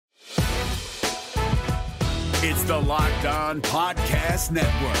It's the Locked On Podcast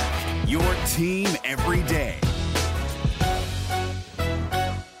Network, your team every day.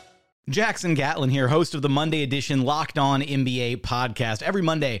 Jackson Gatlin here, host of the Monday edition Locked On NBA podcast. Every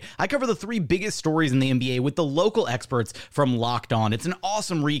Monday, I cover the three biggest stories in the NBA with the local experts from Locked On. It's an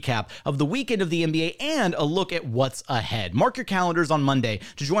awesome recap of the weekend of the NBA and a look at what's ahead. Mark your calendars on Monday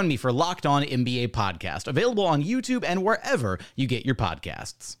to join me for Locked On NBA podcast, available on YouTube and wherever you get your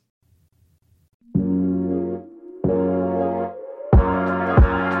podcasts.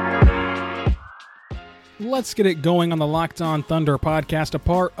 Let's get it going on the Locked On Thunder podcast, a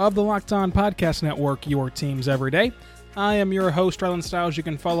part of the Locked On Podcast Network, your teams every day. I am your host, Rylan Stiles. You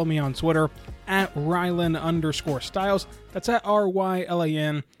can follow me on Twitter at Rylan_Stiles. That's at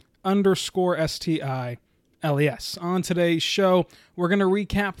RYLAN_STILES. On today's show, we're going to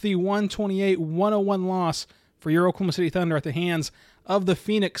recap the 128-101 loss for your Oklahoma City Thunder at the hands of the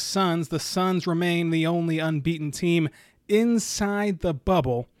Phoenix Suns. The Suns remain the only unbeaten team inside the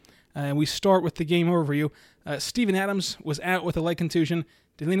bubble. And we start with the game overview. Steven Adams was out with a leg contusion.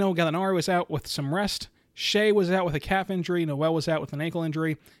 Danilo Gallinari was out with some rest. Shea was out with a calf injury. Noel was out with an ankle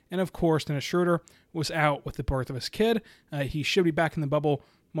injury. And of course, Dennis Schroeder was out with the birth of his kid. He should be back in the bubble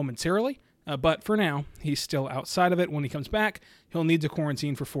momentarily. But for now, he's still outside of it. When he comes back, he'll need to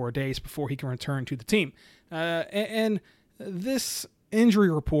quarantine for 4 days before he can return to the team. And this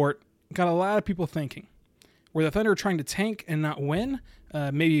injury report got a lot of people thinking. Were the Thunder trying to tank and not win?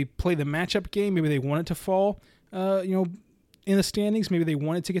 Maybe play the matchup game. Maybe they wanted to fall, in the standings. Maybe they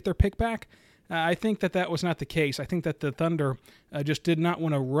wanted to get their pick back. I think that was not the case. I think that the Thunder just did not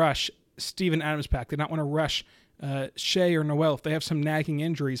want to rush Steven Adams back. Did not want to rush Shea or Noel. If they have some nagging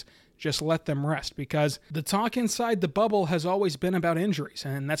injuries, just let them rest, because the talk inside the bubble has always been about injuries,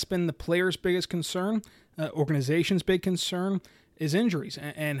 and that's been the players' biggest concern, organization's big concern is injuries,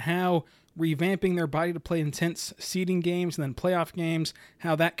 and how revamping their body to play intense seeding games and then playoff games,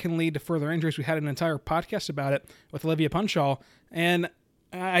 how that can lead to further injuries. We had an entire podcast about it with Olivia Punchal, and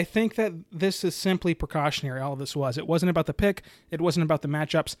I think that this is simply precautionary, all of this was. It wasn't about the pick, it wasn't about the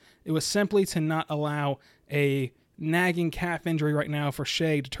matchups, it was simply to not allow a nagging calf injury right now for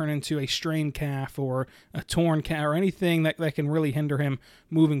Shea to turn into a strained calf or a torn calf or anything that can really hinder him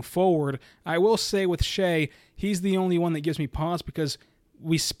moving forward. I will say with Shea, he's the only one that gives me pause, because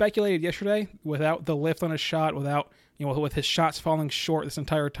we speculated yesterday, without the lift on his shot, with his shots falling short this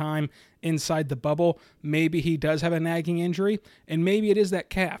entire time inside the bubble, maybe he does have a nagging injury, and maybe it is that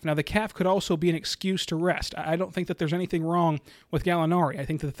calf. Now, the calf could also be an excuse to rest. I don't think that there's anything wrong with Gallinari. I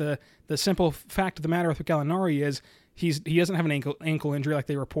think that the simple fact of the matter with Gallinari is he doesn't have an ankle injury like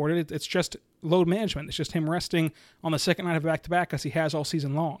they reported. It's just load management. It's just him resting on the second night of back-to-back, as he has all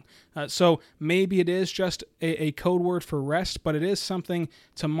season long. So maybe it is just a code word for rest, but it is something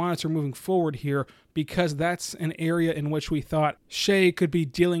to monitor moving forward here, because that's an area in which we thought Shea could be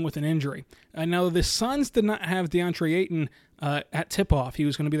dealing with an injury. Now, the Suns did not have DeAndre Ayton at tip-off. He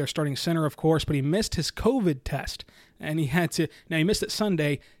was going to be their starting center, of course, but he missed his COVID test, and he missed it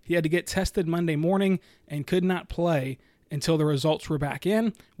Sunday. He had to get tested Monday morning and could not play until the results were back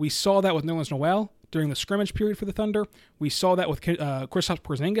in. We saw that with Nerlens Noel during the scrimmage period for the Thunder. We saw that with Kristaps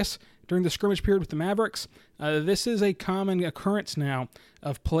Porzingis during the scrimmage period with the Mavericks. This is a common occurrence now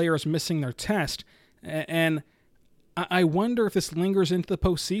of players missing their test, and I wonder if this lingers into the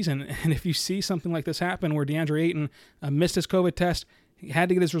postseason, and if you see something like this happen where DeAndre Ayton missed his COVID test, he had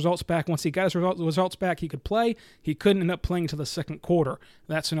to get his results back. Once he got his results back, he could play. He couldn't end up playing until the second quarter.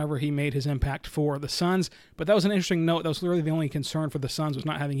 That's whenever he made his impact for the Suns. But that was an interesting note. That was literally the only concern for the Suns, was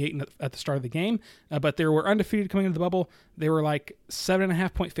not having Ayton at the start of the game. But they were undefeated coming into the bubble. They were like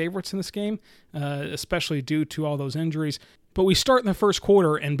 7.5-point favorites in this game, especially due to all those injuries. But we start in the first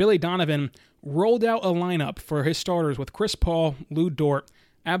quarter, and Billy Donovan rolled out a lineup for his starters with Chris Paul, Lou Dort,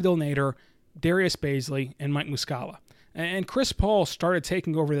 Abdel Nader, Darius Bazley, and Mike Muscala. And Chris Paul started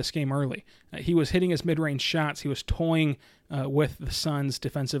taking over this game early. He was hitting his mid-range shots. He was toying with the Suns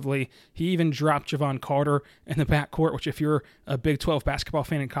defensively. He even dropped Javon Carter in the backcourt, which if you're a Big 12 basketball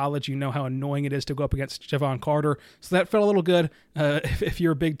fan in college, you know how annoying it is to go up against Javon Carter. So that felt a little good if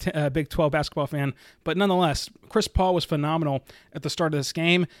you're a Big 12 basketball fan. But nonetheless, Chris Paul was phenomenal at the start of this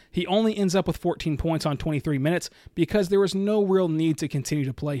game. He only ends up with 14 points on 23 minutes because there was no real need to continue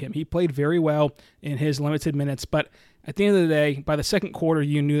to play him. He played very well in his limited minutes, but at the end of the day, by the second quarter,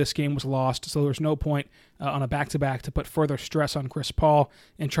 you knew this game was lost, so there was no point on a back-to-back to put further stress on Chris Paul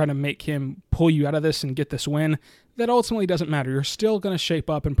and try to make him pull you out of this and get this win, that ultimately doesn't matter. You're still going to shape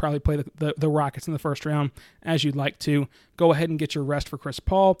up and probably play the Rockets in the first round as you'd like to. Go ahead and get your rest for Chris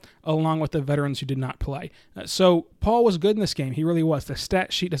Paul, along with the veterans who did not play. So Paul was good in this game. He really was. The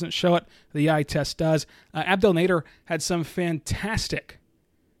stat sheet doesn't show it. The eye test does. Abdel Nader had some fantastic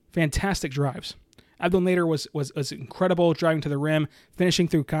drives. Abdel Nader was incredible driving to the rim, finishing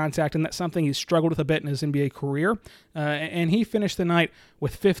through contact, and that's something he's struggled with a bit in his NBA career. And he finished the night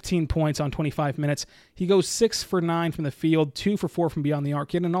with 15 points on 25 minutes. He goes 6 for 9 from the field, 2 for 4 from beyond the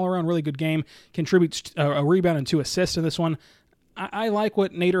arc. He had an all-around really good game, contributes a rebound and 2 assists in this one. I like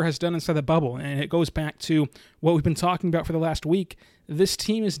what Nader has done inside the bubble, and it goes back to what we've been talking about for the last week. This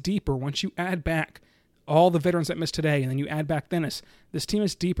team is deeper once you add back all the veterans that missed today, and then you add back Dennis. This team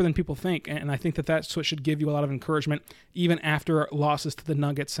is deeper than people think, and I think that that's what should give you a lot of encouragement, even after losses to the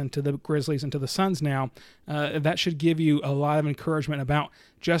Nuggets and to the Grizzlies and to the Suns now. That should give you a lot of encouragement about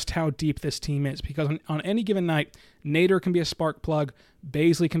just how deep this team is, because on any given night, Nader can be a spark plug,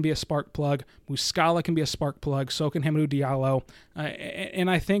 Bazley can be a spark plug, Muscala can be a spark plug, so can Hamidou Diallo,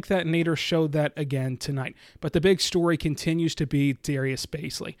 and I think that Nader showed that again tonight. But the big story continues to be Darius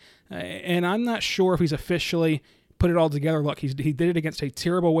Bazley, and I'm not sure if he's officially put it all together. Look, he did it against a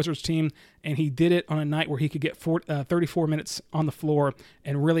terrible Wizards team, and he did it on a night where he could get 34 minutes on the floor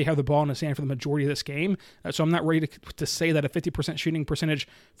and really have the ball in his hand for the majority of this game. So I'm not ready to say that a 50% shooting percentage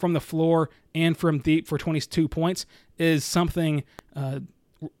from the floor and from deep for 22 points is something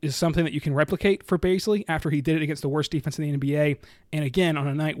that you can replicate for Bazley after he did it against the worst defense in the NBA, and again on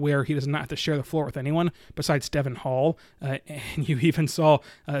a night where he does not have to share the floor with anyone besides Devin Hall, and you even saw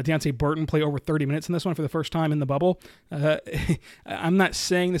Deontay Burton play over 30 minutes in this one for the first time in the bubble. I'm not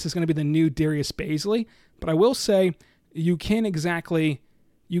saying this is going to be the new Darius Bazley, but I will say you can't exactly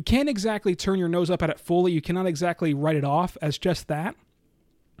turn your nose up at it fully. You cannot exactly write it off as just that.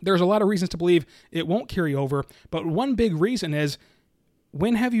 There's a lot of reasons to believe it won't carry over, but one big reason is,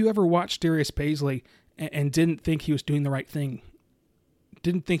 when have you ever watched Darius Bazley and didn't think he was doing the right thing?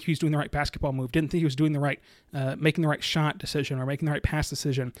 Didn't think he was doing the right basketball move? Didn't think he was doing the right, making the right shot decision, or making the right pass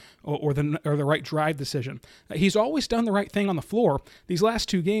decision, or the right drive decision? He's always done the right thing on the floor. These last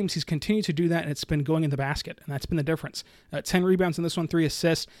 2 games, he's continued to do that, and it's been going in the basket, and that's been the difference. 10 rebounds in this one, 3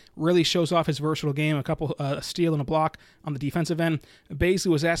 assists, really shows off his versatile game. A couple, a steal and a block on the defensive end. Bazley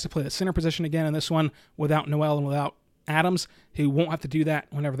was asked to play the center position again in this one without Noel and without Adams, who won't have to do that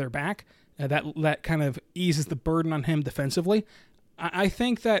whenever they're back. That kind of eases the burden on him defensively. I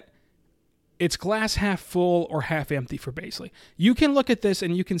think that it's glass half full or half empty for Bazley. You can look at this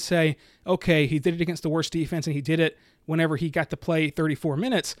and you can say, okay, he did it against the worst defense and he did it whenever he got to play 34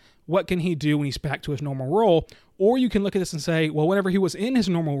 minutes. What can he do when he's back to his normal role? Or you can look at this and say, well, whenever he was in his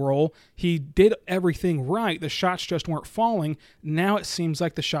normal role, he did everything right. The shots just weren't falling. Now it seems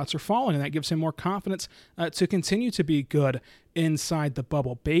like the shots are falling, and that gives him more confidence to continue to be good inside the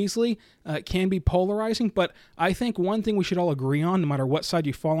bubble. Bazley can be polarizing, but I think one thing we should all agree on, no matter what side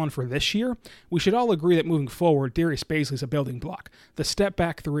you fall on for this year, we should all agree that moving forward, Darius Bazley is a building block. The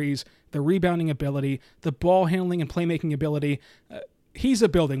step-back threes, the rebounding ability, the ball handling and playmaking ability, he's a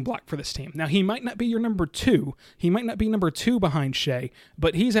building block for this team. Now, he might not be your number 2. He might not be number 2 behind Shea,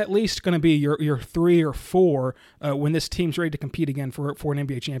 but he's at least going to be your 3 or 4 when this team's ready to compete again for an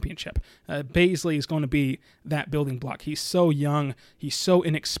NBA championship. Bazley is going to be that building block. He's so young, he's so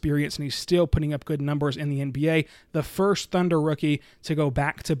inexperienced, and he's still putting up good numbers in the NBA. The first Thunder rookie to go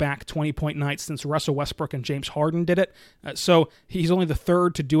back-to-back 20-point nights since Russell Westbrook and James Harden did it. So he's only the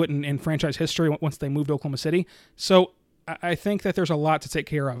 3rd to do it in franchise history once they moved to Oklahoma City. So I think that there's a lot to take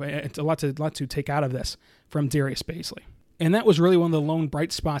care of. It's a lot to take out of this from Darius Bazley. And that was really one of the lone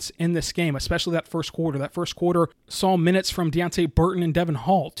bright spots in this game, especially that first quarter. That first quarter saw minutes from Deontay Burton and Devin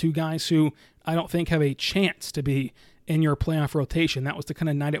Hall, 2 guys who I don't think have a chance to be in your playoff rotation. That was the kind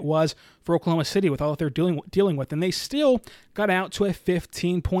of night it was for Oklahoma City with all that they're dealing with. And they still got out to a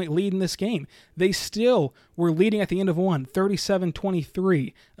 15-point lead in this game. They still were leading at the end of one,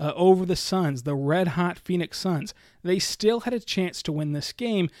 37-23 over the Suns, the red-hot Phoenix Suns. They still had a chance to win this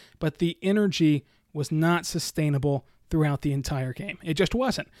game, but the energy was not sustainable throughout the entire game. It just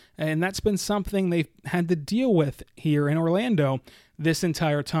wasn't. And that's been something they've had to deal with here in Orlando this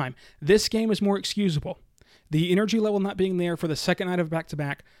entire time. This game is more excusable. The energy level not being there for the second night of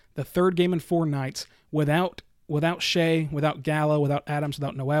back-to-back, the 3rd game in 4 nights, without Shea, without Gallo, without Adams,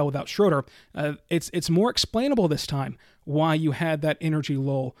 without Noel, without Schroeder, it's more explainable this time why you had that energy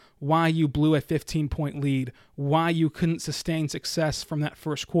lull, why you blew a 15-point lead, why you couldn't sustain success from that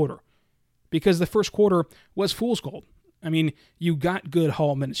first quarter. Because the first quarter was fool's gold. I mean, you got good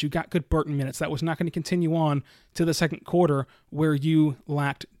Hall minutes, you got good Burton minutes. That was not going to continue on to the second quarter where you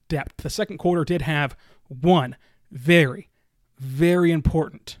lacked depth. The second quarter did have one very, very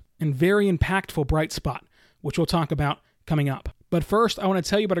important and very impactful bright spot, which we'll talk about coming up. But first, I want to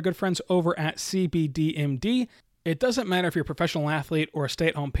tell you about our good friends over at CBDMD. It doesn't matter if you're a professional athlete or a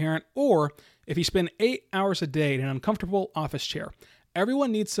stay-at-home parent, or if you spend 8 hours a day in an uncomfortable office chair.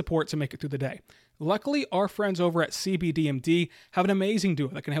 Everyone needs support to make it through the day. Luckily, our friends over at CBDMD have an amazing duo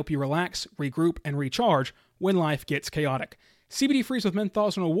that can help you relax, regroup, and recharge when life gets chaotic. CBD Freeze with Menthol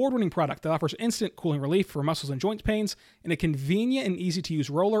is an award-winning product that offers instant cooling relief for muscles and joint pains in a convenient and easy-to-use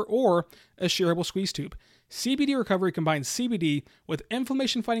roller or a shareable squeeze tube. CBD Recovery combines CBD with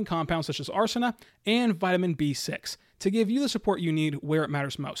inflammation-fighting compounds such as arsenic and vitamin B6 to give you the support you need where it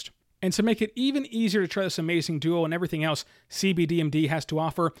matters most. And to make it even easier to try this amazing duo and everything else CBDMD has to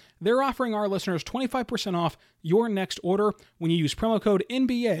offer, they're offering our listeners 25% off your next order when you use promo code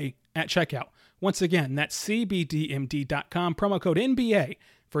NBA at checkout. Once again, that's cbdmd.com, promo code NBA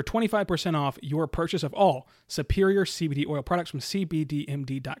for 25% off your purchase of all superior CBD oil products from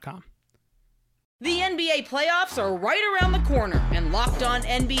cbdmd.com. The NBA playoffs are right around the corner, and Locked On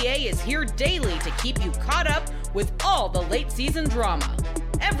NBA is here daily to keep you caught up with all the late season drama.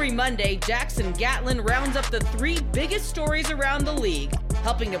 Every Monday, Jackson Gatlin rounds up the 3 biggest stories around the league,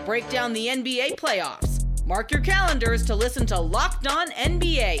 helping to break down the NBA playoffs. Mark your calendars to listen to Locked On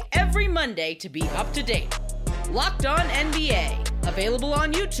NBA every Monday to be up to date. Locked On NBA, available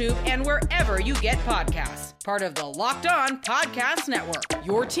on YouTube and wherever you get podcasts. Part of the Locked On Podcast Network,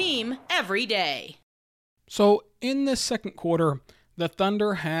 your team every day. So in this second quarter, the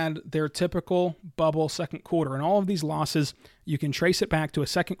Thunder had their typical bubble second quarter. And all of these losses, you can trace it back to a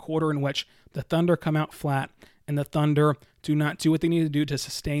second quarter in which the Thunder come out flat and the Thunder do not do what they need to do to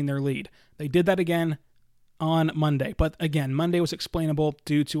sustain their lead. They did that again on Monday. But again, Monday was explainable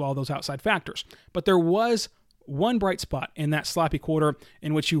due to all those outside factors. But there was one bright spot in that sloppy quarter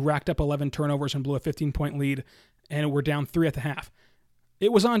in which you racked up 11 turnovers and blew a 15-point lead and were down 3 at the half.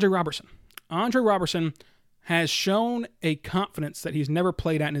 It was Andre Robertson. Andre Robertson has shown a confidence that he's never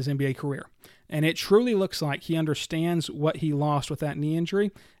played at in his NBA career. And it truly looks like he understands what he lost with that knee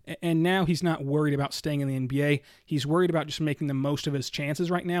injury. And now he's not worried about staying in the NBA. He's worried about just making the most of his chances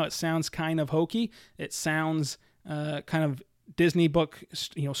right now. It sounds kind of hokey. It sounds kind of Disney book,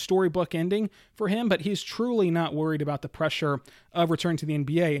 storybook ending for him, but he's truly not worried about the pressure of returning to the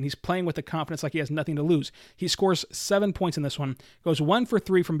NBA, and he's playing with the confidence like he has nothing to lose. He scores 7 points in this one, goes 1 for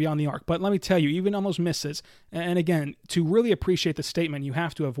 3 from beyond the arc, but let me tell you, even on those misses, and again, to really appreciate the statement, you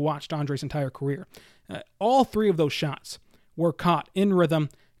have to have watched Andre's entire career. All 3 of those shots were caught in rhythm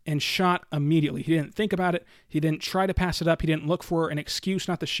and shot immediately. He didn't think about it. He didn't try to pass it up. He didn't look for an excuse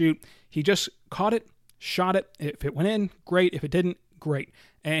not to shoot. He just caught it, shot it. If it went in, great. If it didn't, great.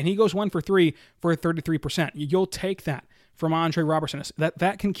 And he goes 1 for 3 for 33%. You'll take that from Andre Robertson.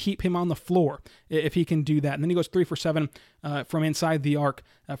 That can keep him on the floor if he can do that. And then he goes 3 for 7 from inside the arc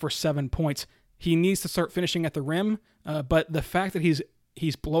for 7 points. He needs to start finishing at the rim, but the fact that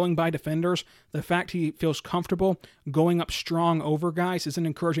he's blowing by defenders, the fact he feels comfortable going up strong over guys is an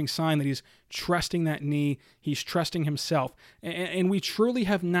encouraging sign that he's trusting that knee. He's trusting himself. And we truly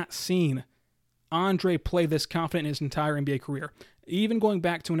have not seen Andre play this confident in his entire NBA career. Even going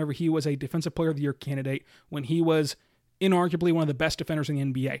back to whenever he was a Defensive Player of the Year candidate, when he was inarguably one of the best defenders in the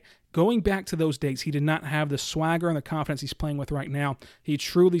NBA. Going back to those days, he did not have the swagger and the confidence he's playing with right now. He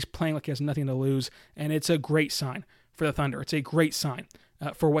truly is playing like he has nothing to lose, and it's a great sign for the Thunder. It's a great sign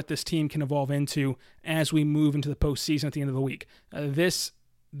for what this team can evolve into as we move into the postseason at the end of the week.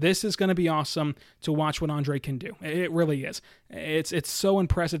 This is going to be awesome to watch what Andre can do. It really is. It's so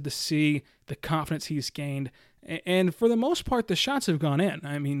impressive to see the confidence he's gained. And for the most part, the shots have gone in.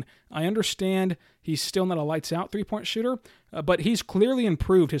 I mean, I understand he's still not a lights-out three-point shooter, but he's clearly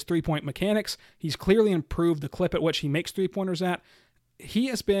improved his three-point mechanics. He's clearly improved the clip at which he makes three-pointers at. He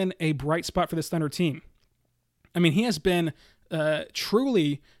has been a bright spot for this Thunder team. I mean, he has been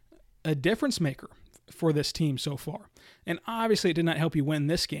truly a difference maker for this team so far. And obviously it did not help you win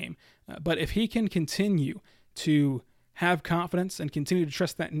this game, but if he can continue to have confidence and continue to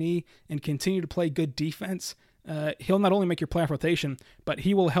trust that knee and continue to play good defense, he'll not only make your playoff rotation, but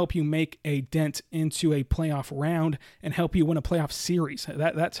he will help you make a dent into a playoff round and help you win a playoff series.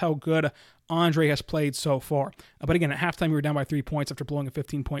 That's how good Andre has played so far. But again, at halftime, you were down by 3 points after blowing a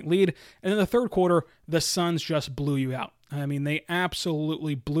 15-point lead. And in the third quarter, the Suns just blew you out. I mean, they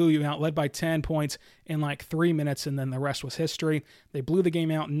absolutely blew you out, led by 10 points in like 3 minutes, and then the rest was history. They blew the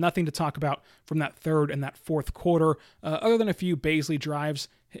game out. Nothing to talk about from that third and that fourth quarter, other than a few Bazley drives.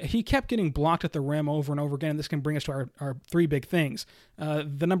 He kept getting blocked at the rim over and over again. This can bring us to our three big things.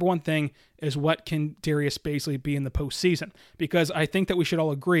 The number one thing is, what can Darius Bazley be in the postseason? Because I think that we should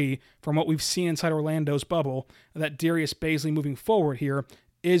all agree, from what we've seen inside Orlando's bubble, that Darius Bazley moving forward here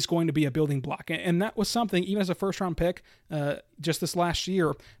is going to be a building block. And that was something, even as a first-round pick, just this last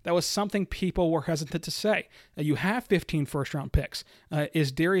year, that was something people were hesitant to say. You have 15 first-round picks.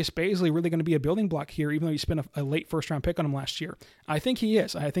 Is Darius Bazley really going to be a building block here, even though you spent a late first-round pick on him last year? I think he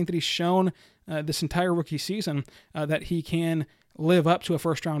is. I think that he's shown this entire rookie season that he can live up to a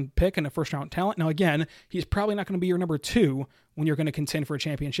first-round pick and a first-round talent. Now, again, he's probably not going to be your number 2 when you're going to contend for a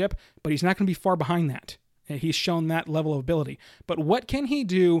championship, but he's not going to be far behind that. He's shown that level of ability. But what can he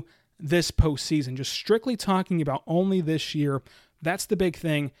do this postseason? Just strictly talking about only this year, that's the big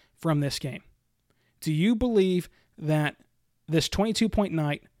thing from this game. Do you believe that this 22-point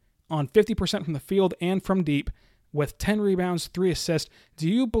night on 50% from the field and from deep, with 10 rebounds, 3 assists, do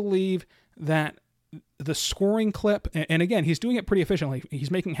you believe that the scoring clip, and again, he's doing it pretty efficiently,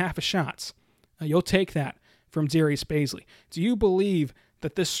 he's making half his shots, you'll take that from Darius Bazley. Do you believe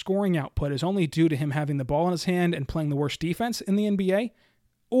that this scoring output is only due to him having the ball in his hand and playing the worst defense in the NBA?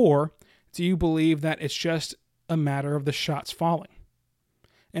 Or do you believe that it's just a matter of the shots falling?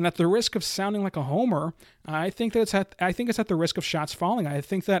 And at the risk of sounding like a homer, I think it's at the risk of shots falling. I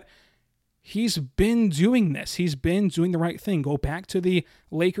think that he's been doing this. He's been doing the right thing. Go back to the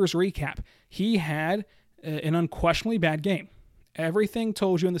Lakers recap. He had an unquestionably bad game. Everything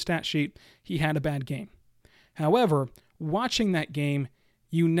told you in the stat sheet he had a bad game. However, watching that game,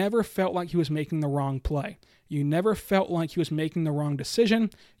 you never felt like he was making the wrong play. You never felt like he was making the wrong decision.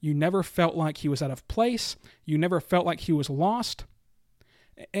 You never felt like he was out of place. You never felt like he was lost.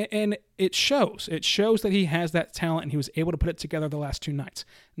 And it shows. It shows that he has that talent and he was able to put it together the last 2 nights.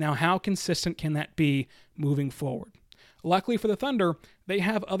 Now, how consistent can that be moving forward? Luckily for the Thunder, they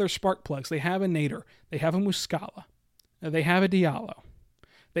have other spark plugs. They have a Nader. They have a Muscala. They have a Diallo.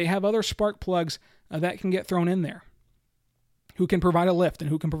 They have other spark plugs that can get thrown in there, who can provide a lift and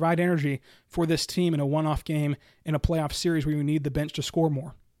who can provide energy for this team in a one-off game in a playoff series where you need the bench to score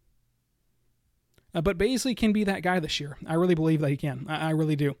more. But Bazley can be that guy this year. I really believe that he can. I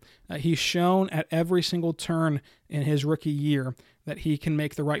really do. He's shown at every single turn in his rookie year that he can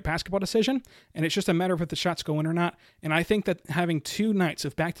make the right basketball decision, and it's just a matter of if the shots go in or not. And I think that having 2 nights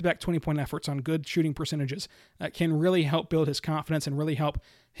of back-to-back 20-point efforts on good shooting percentages can really help build his confidence and really help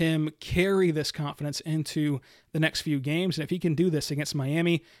him carry this confidence into the next few games. And if he can do this against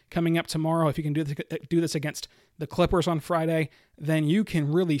Miami coming up tomorrow, if he can do this against the Clippers on Friday, then you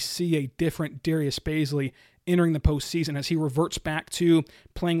can really see a different Darius Bazley entering the postseason as he reverts back to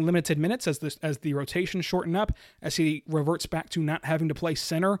playing limited minutes as the rotation shorten up, as he reverts back to not having to play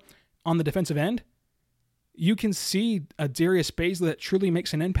center on the defensive end. You can see a Darius Bazley that truly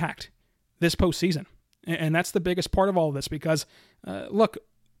makes an impact this postseason. And that's the biggest part of all of this because, look,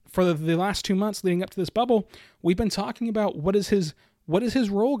 for the last 2 months leading up to this bubble, we've been talking about what is his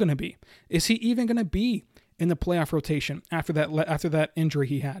role going to be? Is he even going to be in the playoff rotation after that injury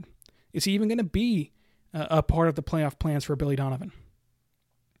he had? Is he even going to be a part of the playoff plans for Billy Donovan?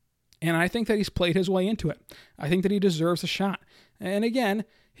 And I think that he's played his way into it. I think that he deserves a shot. And again,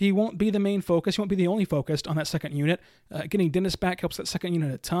 he won't be the main focus. He won't be the only focused on that second unit. Getting Dennis back helps that second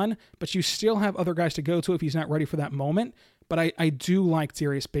unit a ton, but you still have other guys to go to if he's not ready for that moment. But I do like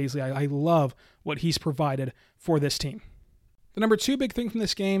Darius Bazley. I love what he's provided for this team. The number 2 big thing from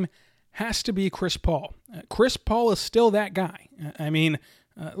this game has to be Chris Paul. Chris Paul is still that guy. I mean,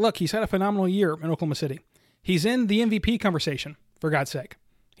 look, he's had a phenomenal year in Oklahoma City. He's in the MVP conversation, for God's sake.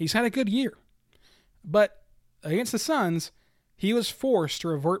 He's had a good year. But against the Suns, he was forced to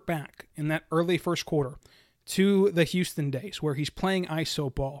revert back in that early first quarter to the Houston days where he's playing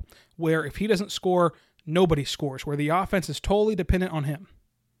iso ball, where if he doesn't score, nobody scores, where the offense is totally dependent on him.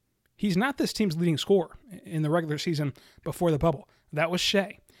 He's not this team's leading scorer in the regular season before the bubble. That was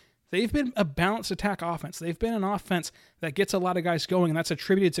Shea. They've been a balanced attack offense. They've been an offense that gets a lot of guys going, and that's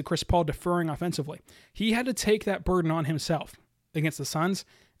attributed to Chris Paul deferring offensively. He had to take that burden on himself against the Suns,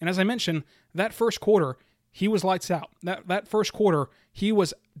 and as I mentioned, that first quarter, he was lights out. That first quarter, he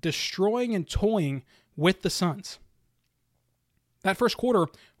was destroying and toying with the Suns. That first quarter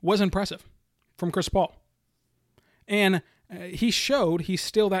was impressive from Chris Paul. And he showed he's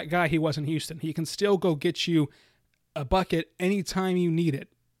still that guy he was in Houston. He can still go get you a bucket anytime you need it.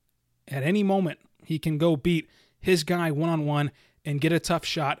 At any moment, he can go beat his guy one-on-one and get a tough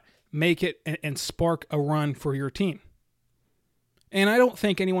shot, make it, and spark a run for your team. And I don't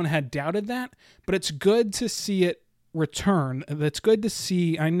think anyone had doubted that, but it's good to see it return. That's good to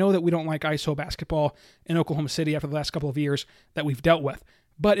see. I know that we don't like ISO basketball in Oklahoma City after the last couple of years that we've dealt with,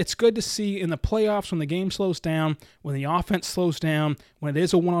 but it's good to see in the playoffs when the game slows down, when the offense slows down, when it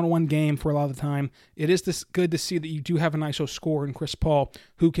is a one-on-one game for a lot of the time, it is good to see that you do have an ISO scorer in Chris Paul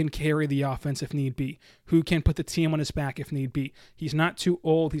who can carry the offense if need be, who can put the team on his back if need be. He's not too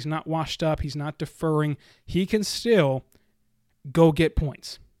old. He's not washed up. He's not deferring. He can still go get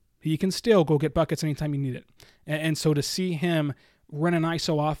points. He can still go get buckets anytime you need it. And so to see him run an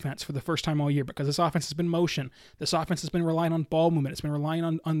ISO offense for the first time all year, because this offense has been motion. This offense has been relying on ball movement. It's been relying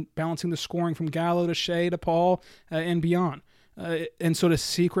on balancing the scoring from Gallo to Shea to Paul and beyond. And so to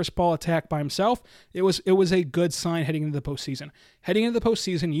see Chris Paul attack by himself, it was a good sign heading into the postseason. Heading into the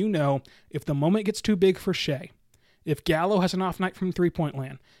postseason, you know, if the moment gets too big for Shea, if Gallo has an off night from three-point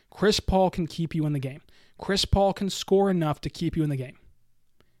land, Chris Paul can keep you in the game. Chris Paul can score enough to keep you in the game.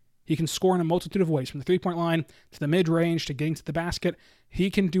 He can score in a multitude of ways, from the three-point line to the mid-range to getting to the basket. He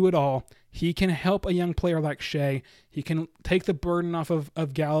can do it all. He can help a young player like Shea. He can take the burden off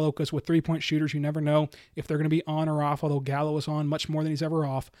of Gallo, because with three-point shooters, you never know if they're going to be on or off, although Gallo is on much more than he's ever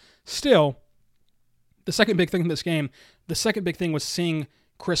off. Still, the second big thing in this game, the second big thing was seeing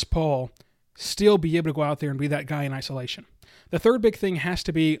Chris Paul still be able to go out there and be that guy in isolation. The third big thing has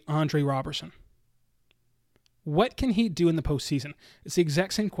to be Andre Robertson. What can he do in the postseason? It's the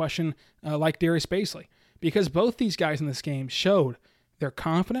exact same question like Darius Bazley, because both these guys in this game showed they're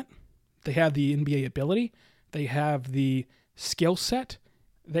confident, they have the NBA ability, they have the skill set,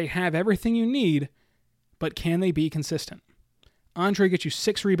 they have everything you need, but can they be consistent? Andre gets you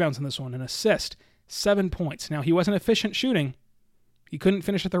 6 rebounds in this one, an assist, 7 points. Now, he wasn't efficient shooting. He couldn't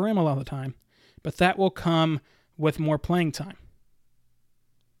finish at the rim a lot of the time, but that will come with more playing time.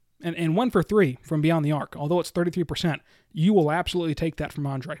 And 1 for 3 from beyond the arc, although it's 33%, you will absolutely take that from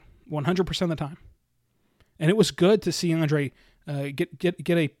Andre 100% of the time. And it was good to see Andre get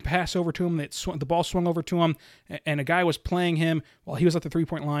a pass over to him, the ball swung over to him, and a guy was playing him while he was at the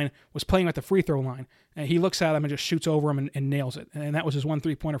three-point line, was playing at the free throw line, and he looks at him and just shoots over him and nails it. And that was his 1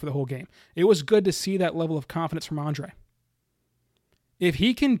 3-pointer for the whole game. It was good to see that level of confidence from Andre. If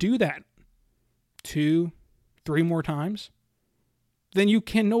he can do that 2, 3 more times, then you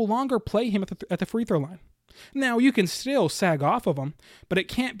can no longer play him at the free throw line. Now, you can still sag off of him, but it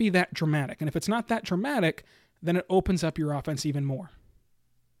can't be that dramatic. And if it's not that dramatic, then it opens up your offense even more.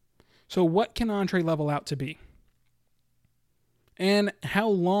 So what can Andre level out to be? And how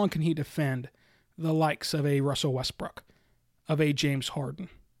long can he defend the likes of a Russell Westbrook, of a James Harden,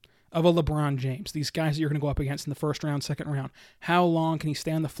 of a LeBron James, these guys that you're going to go up against in the first round, second round? How long can he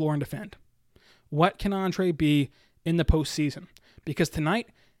stay on the floor and defend? What can Andre be in the postseason? Because tonight,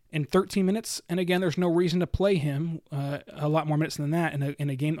 in 13 minutes, and again, there's no reason to play him a lot more minutes than that in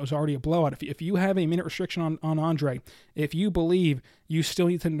a game that was already a blowout. If you have a minute restriction on Andre, if you believe you still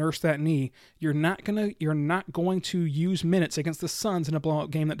need to nurse that knee, you're not going to use minutes against the Suns in a blowout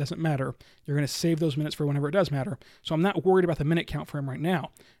game that doesn't matter. You're going to save those minutes for whenever it does matter. So I'm not worried about the minute count for him right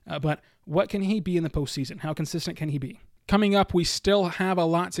now. But what can he be in the postseason? How consistent can he be? Coming up, we still have a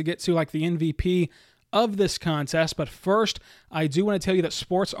lot to get to, like the MVP of this contest, but first, I do want to tell you that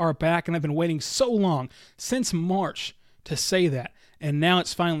sports are back, and I've been waiting so long, since March, to say that, and now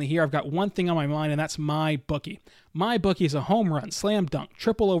it's finally here. I've got one thing on my mind, and that's MyBookie. MyBookie is a home run, slam dunk,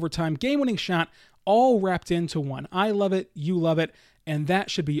 triple overtime, game-winning shot, all wrapped into one. I love it, you love it, and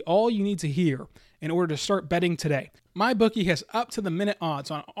that should be all you need to hear in order to start betting today. MyBookie has up-to-the-minute odds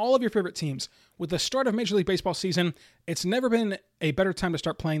on all of your favorite teams. With the start of Major League Baseball season, it's never been a better time to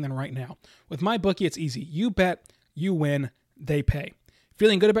start playing than right now. With MyBookie, it's easy. You bet, you win, they pay.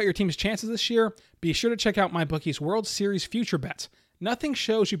 Feeling good about your team's chances this year? Be sure to check out MyBookie's World Series future bets. Nothing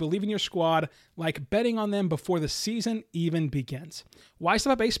shows you believe in your squad like betting on them before the season even begins. Why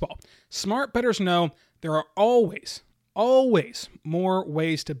stop at baseball? Smart bettors know there are always more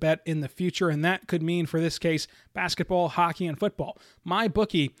ways to bet in the future, and that could mean, for this case, basketball, hockey, and football.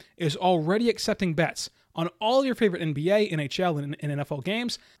 MyBookie is already accepting bets on all your favorite NBA, NHL, and NFL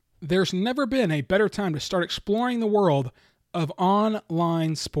games. There's never been a better time to start exploring the world of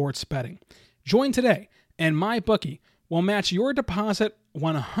online sports betting. Join today, and MyBookie will match your deposit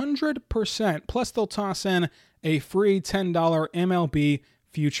 100%, plus they'll toss in a free $10 MLB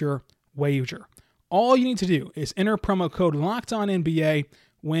future wager. All you need to do is enter promo code LOCKEDONNBA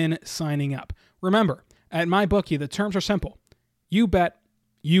when signing up. Remember, at MyBookie, the terms are simple. You bet,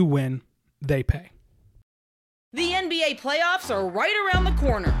 you win, they pay. The NBA playoffs are right around the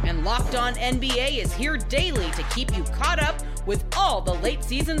corner, and Locked On NBA is here daily to keep you caught up with all the late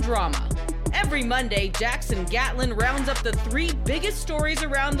season drama. Every Monday, Jackson Gatlin rounds up the 3 biggest stories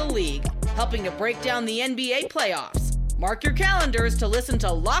around the league, helping to break down the NBA playoffs. Mark your calendars to listen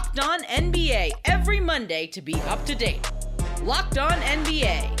to Locked On NBA every Monday to be up to date. Locked On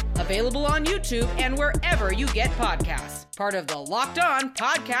NBA, available on YouTube and wherever you get podcasts. Part of the Locked On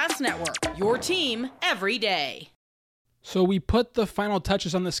Podcast Network, your team every day. So we put the final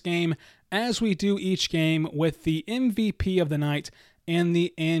touches on this game, as we do each game, with the MVP of the night and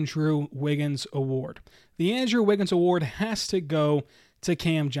the Andrew Wiggins Award. The Andrew Wiggins Award has to go to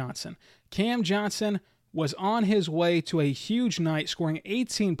Cam Johnson. Cam Johnson was on his way to a huge night, scoring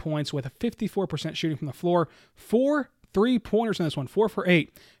 18 points with a 54% shooting from the floor, 4 3-pointers in this one, 4 for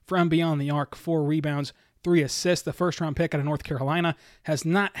 8 from beyond the arc, 4 rebounds, 3 assists. The first-round pick out of North Carolina has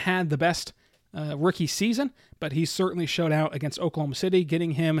not had the best rookie season, but he certainly showed out against Oklahoma City,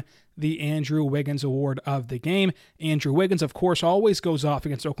 getting him the Andrew Wiggins Award of the game. Andrew Wiggins, of course, always goes off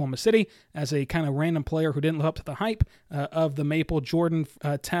against Oklahoma City as a kind of random player who didn't live up to the hype of the Maple Jordan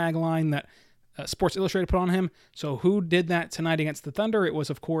tagline that Sports Illustrated put on him. So who did that tonight against the Thunder? It was,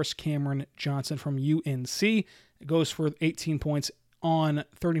 of course, Cameron Johnson from UNC. It goes for 18 points on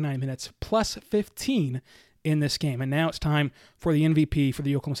 39 minutes, plus 15 in this game. And now it's time for the MVP for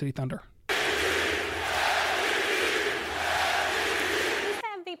the Oklahoma City Thunder. Who's the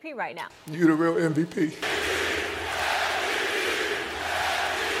MVP right now? You the real MVP.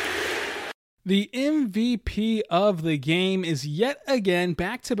 The MVP of the game is yet again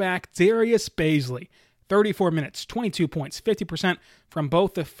back-to-back Darius Bazley. 34 minutes, 22 points, 50% from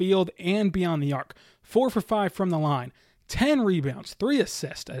both the field and beyond the arc. 4 for 5 from the line, 10 rebounds, 3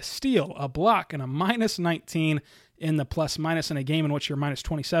 assists, a steal, a block, and a minus 19 in the plus-minus in a game in which you're minus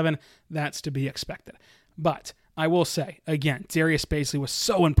 27. That's to be expected. But I will say, again, Darius Bazley was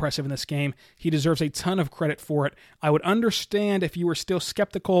so impressive in this game. He deserves a ton of credit for it. I would understand if you were still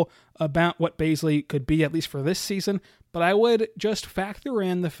skeptical about what Bazley could be, at least for this season, but I would just factor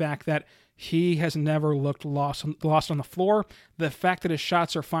in the fact that he has never looked lost on the floor. The fact that his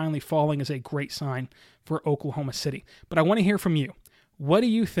shots are finally falling is a great sign for Oklahoma City. But I want to hear from you. What do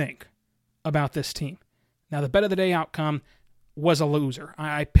you think about this team? Now, the bet of the day outcome was a loser.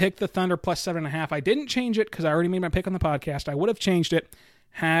 I picked the Thunder plus 7.5. I didn't change it because I already made my pick on the podcast. I would have changed it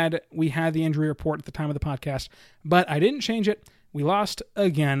had we had the injury report at the time of the podcast, but I didn't change it. We lost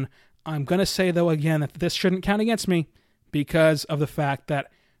again. I'm going to say, though, again, that this shouldn't count against me because of the fact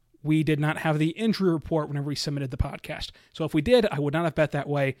that we did not have the injury report whenever we submitted the podcast. So if we did, I would not have bet that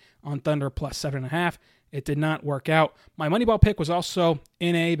way on Thunder plus 7.5. It did not work out. My Moneyball pick was also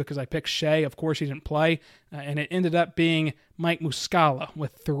NA because I picked Shea. Of course, he didn't play. And it ended up being Mike Muscala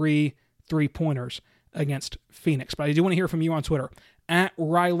with 3 3-pointers against Phoenix. But I do want to hear from you on Twitter. At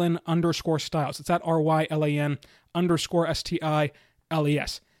Rylan_Styles. It's at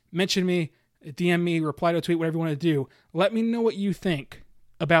RYLAN_STILES. Mention me, DM me, reply to a tweet, whatever you want to do. Let me know what you think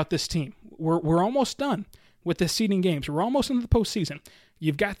about this team. We're almost done with the seeding games. We're almost into the postseason.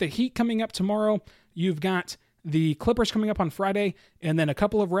 You've got the Heat coming up tomorrow. You've got the Clippers coming up on Friday, and then a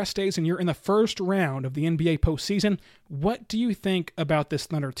couple of rest days, and you're in the first round of the NBA postseason. What do you think about this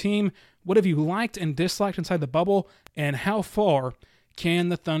Thunder team? What have you liked and disliked inside the bubble, and how far can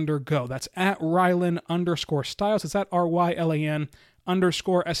the Thunder go? That's at Rylan_Styles. It's at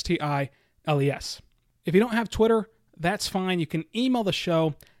RYLAN_STILES. If you don't have Twitter, that's fine. You can email the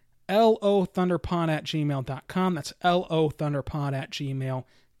show, lothunderpod@gmail.com. That's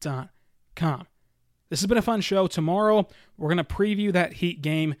lothunderpod@gmail.com. This has been a fun show. Tomorrow, we're going to preview that Heat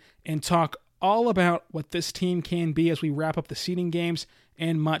game and talk all about what this team can be as we wrap up the seeding games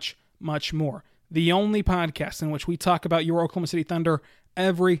and much, much more. The only podcast in which we talk about your Oklahoma City Thunder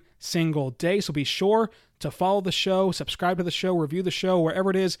every single day. So be sure to follow the show, subscribe to the show, review the show, wherever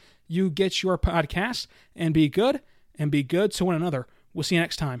it is you get your podcast, and be good to one another. We'll see you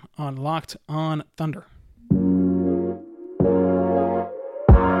next time on Locked On Thunder.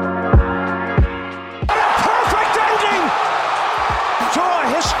 Perfect ending to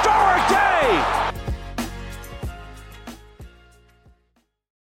a historic day.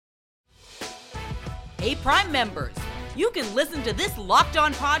 Hey, Prime members, you can listen to this Locked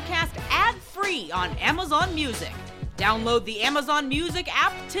On podcast ad-free on Amazon Music. Download the Amazon Music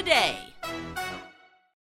app today.